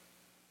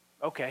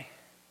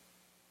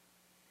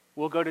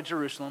 we'll go to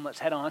Jerusalem, let's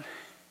head on,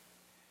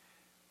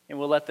 and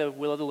we'll let the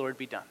will of the Lord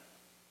be done.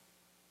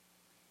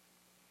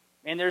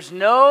 And there's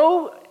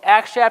no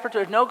Acts chapter 2,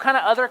 there's no kind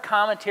of other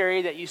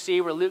commentary that you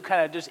see where Luke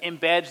kind of just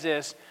embeds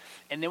this.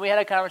 And then we had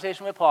a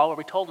conversation with Paul where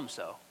we told him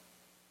so.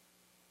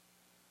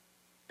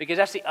 Because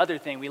that's the other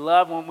thing. We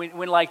love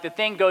when like the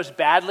thing goes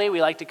badly,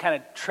 we like to kind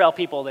of tell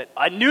people that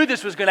I knew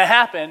this was going to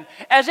happen,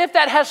 as if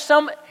that has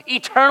some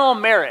eternal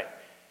merit.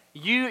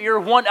 Your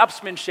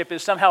one-upsmanship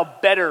is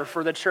somehow better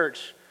for the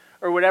church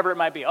or whatever it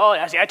might be. Oh,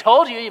 I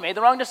told you, you made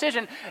the wrong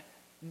decision.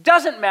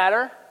 Doesn't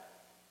matter.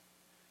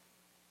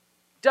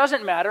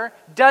 Doesn't matter.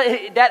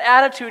 That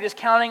attitude is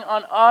counting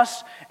on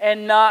us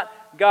and not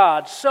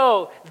God.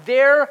 So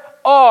there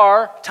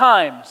are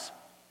times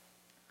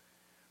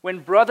when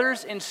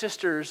brothers and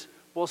sisters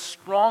will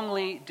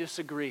strongly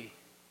disagree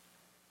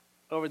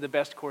over the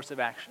best course of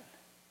action.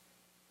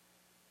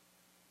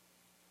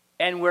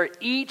 And where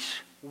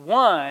each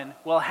one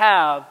will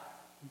have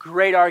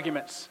great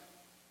arguments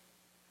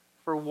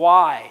for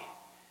why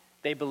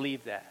they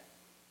believe that.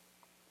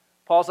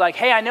 Paul's like,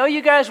 hey, I know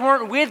you guys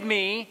weren't with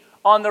me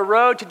on the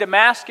road to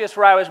Damascus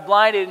where I was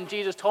blinded and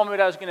Jesus told me what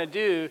I was going to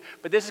do,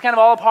 but this is kind of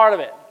all a part of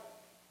it.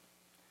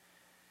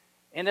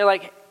 And they're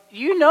like,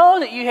 you know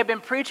that you have been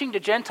preaching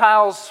to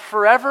Gentiles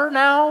forever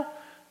now?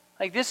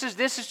 Like this is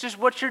just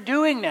what you're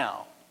doing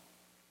now.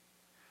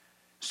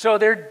 So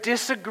they're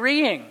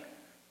disagreeing.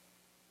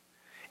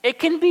 It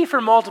can be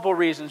for multiple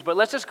reasons, but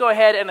let's just go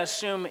ahead and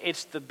assume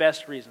it's the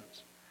best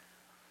reasons.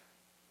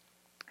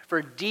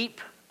 For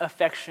deep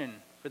affection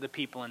for the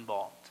people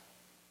involved.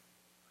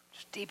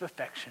 Just deep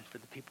affection for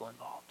the people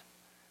involved.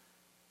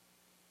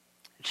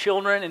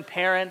 Children and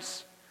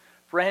parents,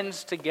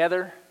 friends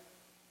together,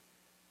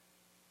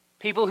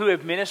 people who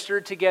have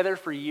ministered together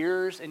for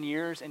years and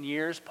years and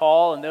years,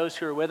 Paul and those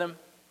who are with him.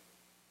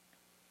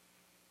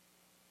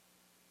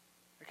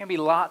 There can be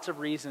lots of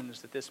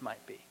reasons that this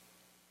might be.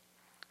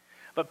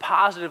 But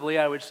positively,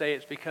 I would say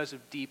it's because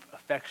of deep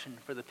affection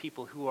for the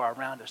people who are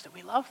around us, that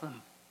we love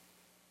them.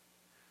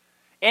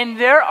 And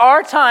there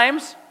are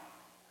times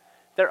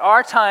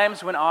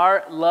when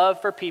our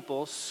love for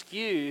people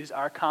skews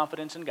our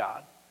confidence in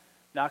God.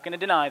 Not going to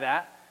deny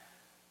that.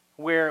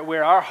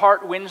 Where our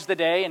heart wins the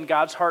day and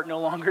God's heart no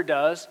longer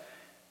does.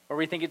 Or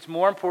we think it's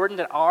more important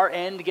that our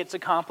end gets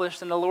accomplished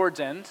than the Lord's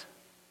end.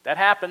 That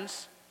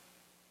happens.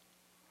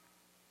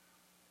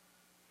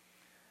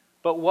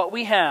 But what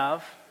we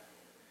have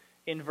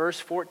in verse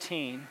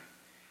 14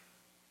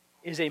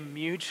 is a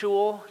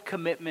mutual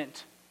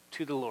commitment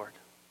to the Lord.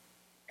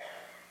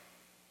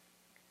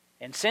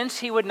 And since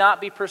he would not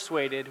be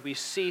persuaded, we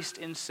ceased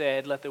and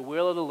said, "Let the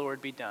will of the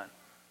Lord be done."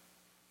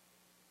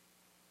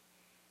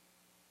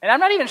 And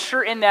I'm not even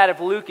sure in that if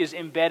Luke is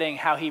embedding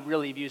how he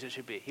really views it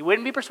should be. He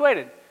wouldn't be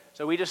persuaded,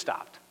 so we just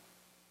stopped.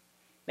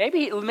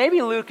 Maybe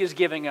Luke is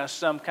giving us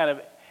some kind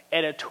of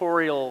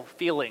editorial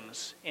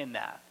feelings in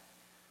that.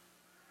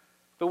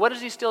 But what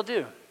does he still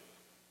do?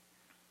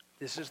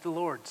 This is the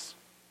Lord's.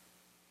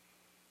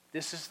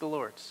 This is the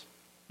Lord's.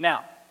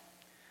 Now,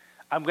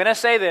 I'm going to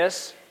say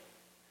this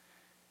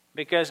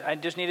because I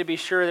just need to be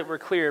sure that we're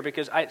clear,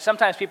 because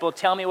sometimes people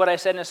tell me what I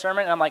said in a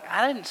sermon, and I'm like,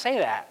 I didn't say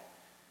that.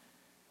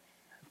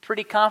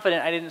 Pretty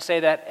confident I didn't say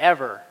that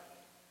ever.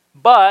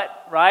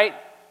 But, right,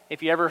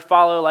 if you ever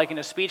follow, like in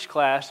a speech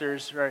class,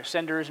 there's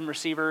senders and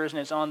receivers, and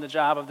it's on the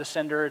job of the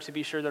sender to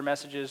be sure their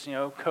message is,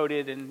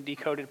 coded and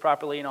decoded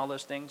properly and all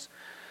those things.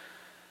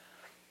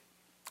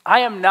 I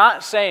am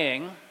not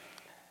saying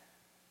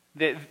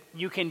that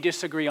you can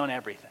disagree on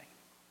everything.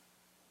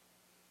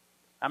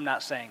 I'm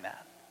not saying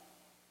that.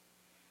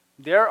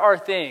 There are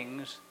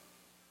things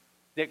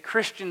that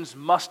Christians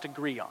must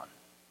agree on.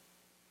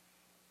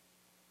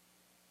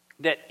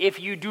 That if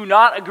you do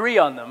not agree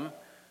on them,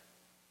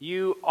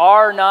 you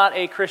are not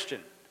a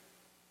Christian.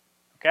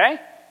 Okay?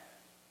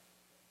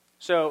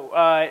 So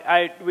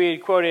we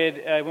had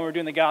quoted, when we were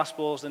doing the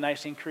Gospels, the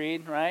Nicene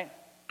Creed, right?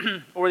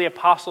 Or the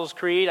Apostles'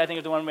 Creed, I think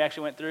is the one we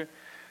actually went through.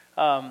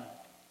 The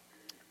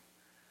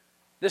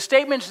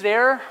statements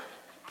there,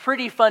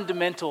 pretty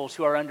fundamental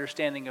to our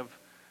understanding of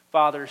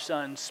Father,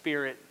 Son,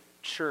 Spirit,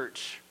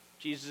 Church,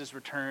 Jesus'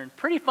 return.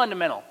 Pretty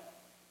fundamental.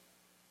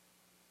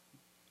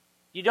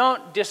 You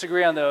don't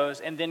disagree on those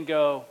and then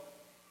go,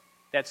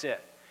 that's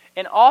it.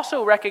 And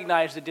also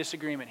recognize the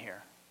disagreement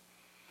here.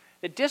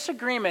 The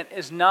disagreement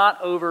is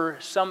not over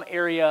some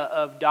area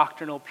of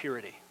doctrinal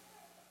purity.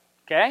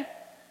 Okay?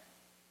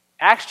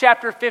 Acts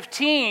chapter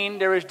 15,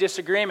 there was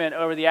disagreement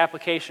over the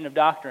application of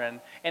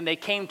doctrine, and they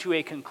came to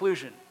a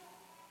conclusion.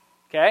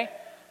 Okay?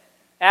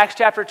 Acts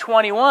chapter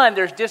 21,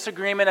 there's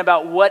disagreement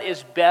about what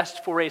is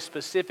best for a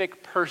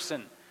specific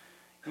person.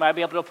 You might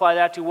be able to apply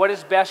that to what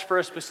is best for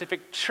a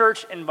specific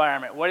church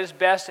environment. What is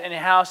best in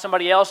how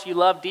somebody else you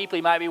love deeply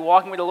might be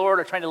walking with the Lord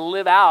or trying to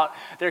live out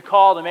their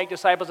call to make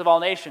disciples of all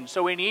nations.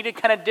 So we need to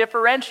kind of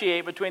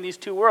differentiate between these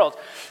two worlds.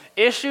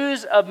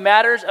 Issues of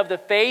matters of the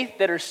faith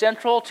that are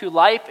central to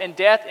life and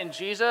death in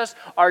Jesus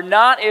are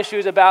not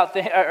issues about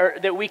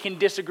that we can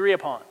disagree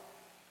upon.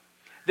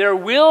 There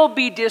will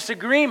be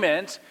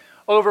disagreement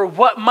over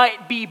what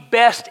might be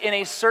best in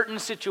a certain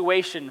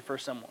situation for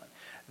someone.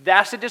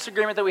 That's the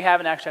disagreement that we have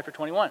in Acts chapter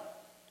 21.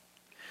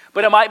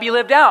 But it might be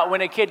lived out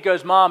when a kid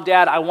goes, "Mom,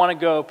 Dad, I want to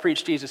go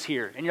preach Jesus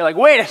here." And you're like,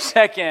 "Wait a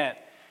second.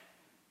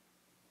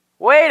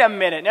 Wait a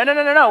minute. No.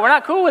 We're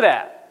not cool with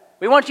that.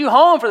 We want you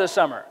home for the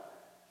summer."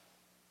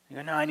 You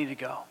go, "No, I need to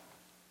go."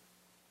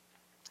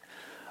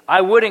 I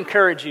would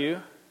encourage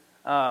you,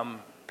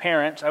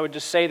 parents, I would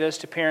just say this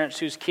to parents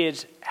whose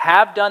kids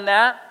have done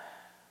that,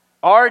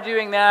 are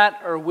doing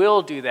that, or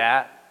will do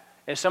that.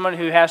 As someone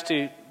who has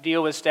to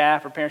deal with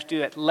staff or parents do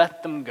that,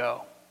 let them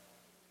go.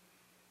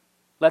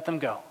 Let them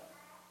go.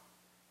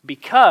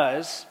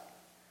 Because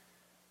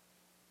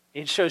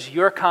it shows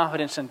your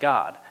confidence in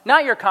God,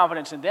 not your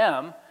confidence in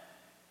them.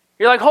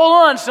 You're like, "Hold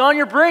on, son,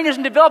 your brain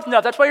isn't developed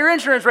enough. That's why your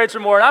insurance rates are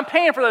more, and I'm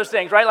paying for those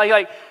things," right?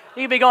 Like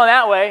you can be going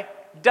that way.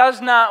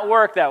 Does not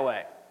work that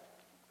way.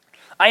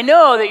 I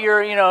know that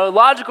your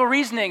logical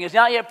reasoning is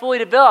not yet fully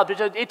developed.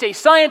 It's a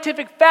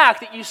scientific fact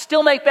that you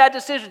still make bad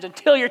decisions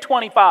until you're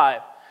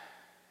 25.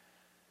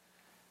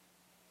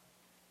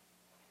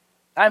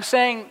 I'm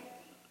saying,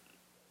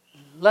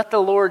 let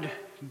the Lord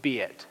be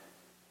it.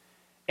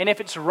 And if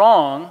it's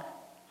wrong,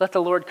 let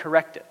the Lord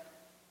correct it.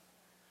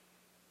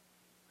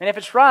 And if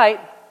it's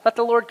right, let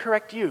the Lord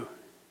correct you.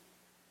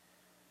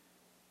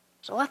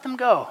 So let them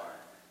go.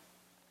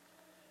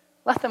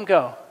 Let them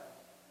go.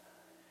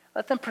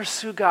 Let them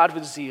pursue God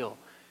with zeal.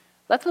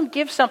 Let them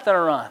give something a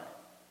run.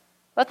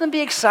 Let them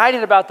be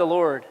excited about the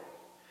Lord.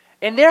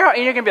 And you're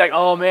going to be like,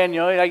 oh man,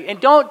 and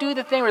don't do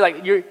the thing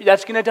where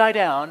that's going to die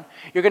down.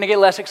 You're going to get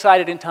less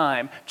excited in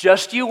time.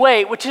 Just you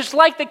wait, which is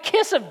like the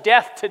kiss of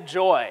death to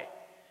joy.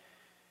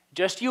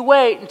 Just you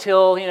wait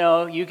until,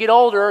 you get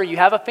older, you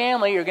have a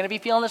family, you're going to be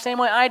feeling the same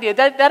way I did.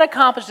 That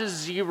accomplishes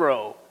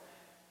zero.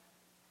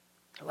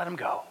 Let them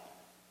go.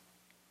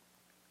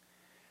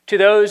 To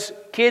those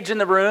kids in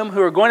the room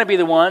who are going to be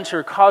the ones who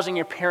are causing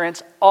your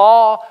parents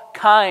all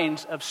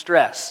kinds of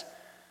stress,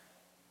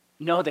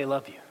 know they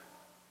love you.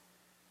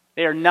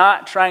 They are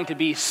not trying to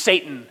be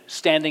Satan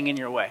standing in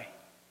your way.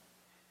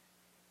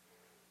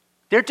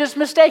 They're just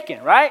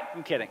mistaken, right?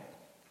 I'm kidding.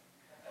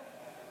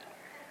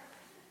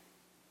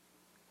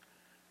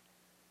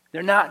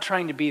 They're not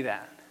trying to be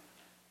that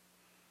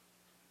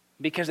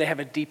because they have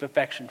a deep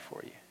affection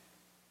for you.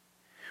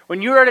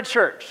 When you're at a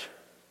church,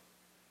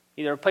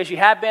 either a place you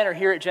have been or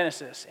here at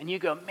Genesis, and you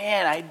go,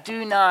 man, I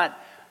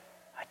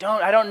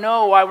don't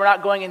know why we're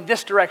not going in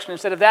this direction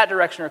instead of that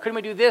direction, or couldn't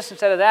we do this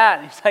instead of that?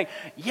 And he's like,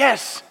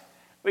 yes,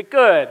 we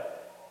could.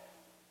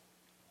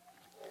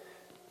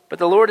 But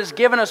the Lord has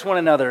given us one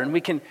another, and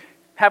we can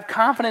have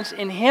confidence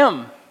in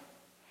Him.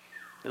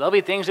 There'll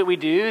be things that we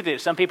do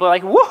that some people are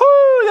like,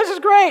 woohoo, this is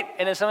great.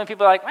 And then some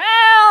people are like, well,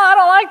 I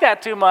don't like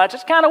that too much.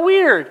 It's kind of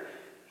weird.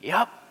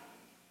 Yep.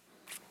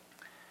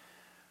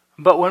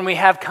 But when we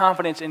have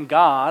confidence in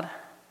God,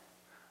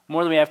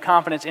 more than we have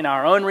confidence in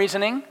our own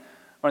reasoning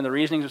or in the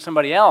reasonings of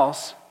somebody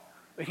else,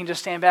 we can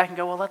just stand back and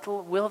go, well, let the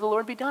will of the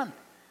Lord be done.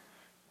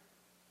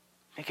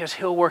 Because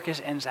He'll work His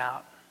ends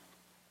out.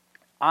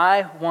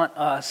 I want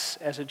us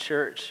as a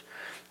church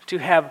to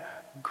have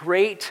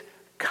great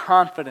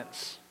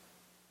confidence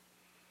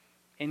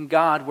in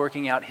God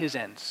working out His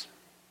ends.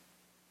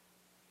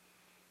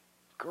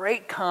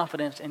 Great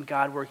confidence in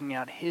God working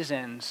out His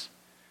ends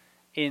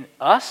in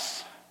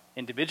us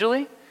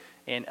individually,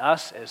 in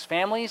us as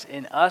families,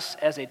 in us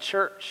as a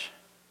church.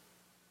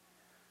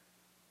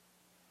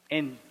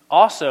 And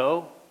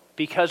also,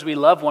 because we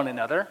love one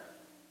another,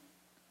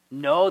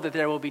 know that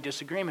there will be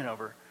disagreement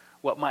over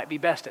what might be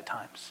best at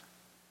times.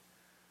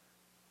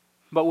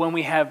 But when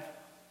we have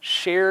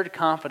shared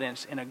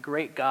confidence in a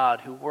great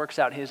God who works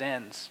out His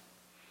ends,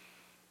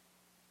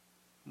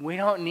 we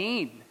don't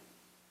need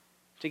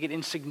to get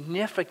in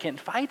significant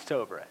fights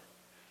over it.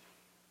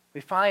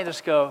 We finally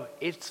just go,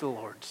 it's the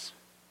Lord's.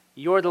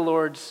 You're the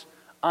Lord's.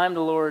 I'm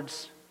the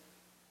Lord's.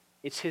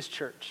 It's His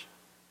church.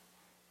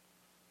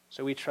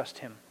 So we trust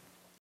Him.